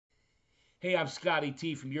Hey, I'm Scotty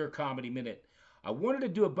T from Your Comedy Minute. I wanted to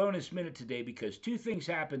do a bonus minute today because two things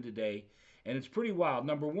happened today, and it's pretty wild.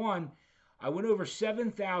 Number one, I went over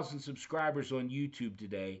 7,000 subscribers on YouTube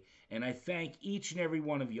today, and I thank each and every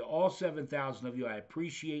one of you, all 7,000 of you. I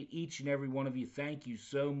appreciate each and every one of you. Thank you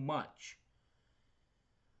so much.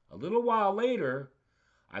 A little while later,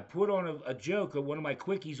 I put on a joke of one of my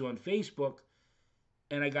quickies on Facebook,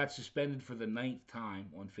 and I got suspended for the 9th time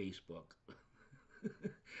on Facebook.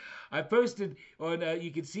 I posted on,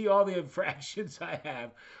 you can see all the infractions I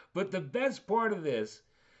have. But the best part of this,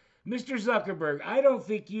 Mr. Zuckerberg, I don't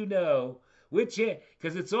think you know which,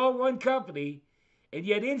 because it's all one company, and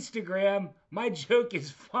yet Instagram, my joke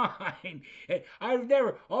is fine. I've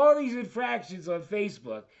never, all these infractions on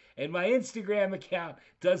Facebook, and my Instagram account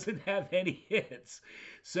doesn't have any hits.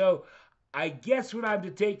 So I guess what I'm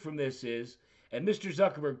to take from this is, and Mr.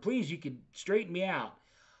 Zuckerberg, please, you can straighten me out.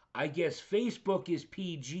 I guess Facebook is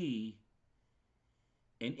PG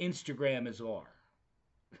and Instagram is R.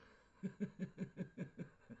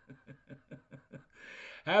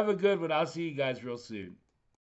 Have a good one. I'll see you guys real soon.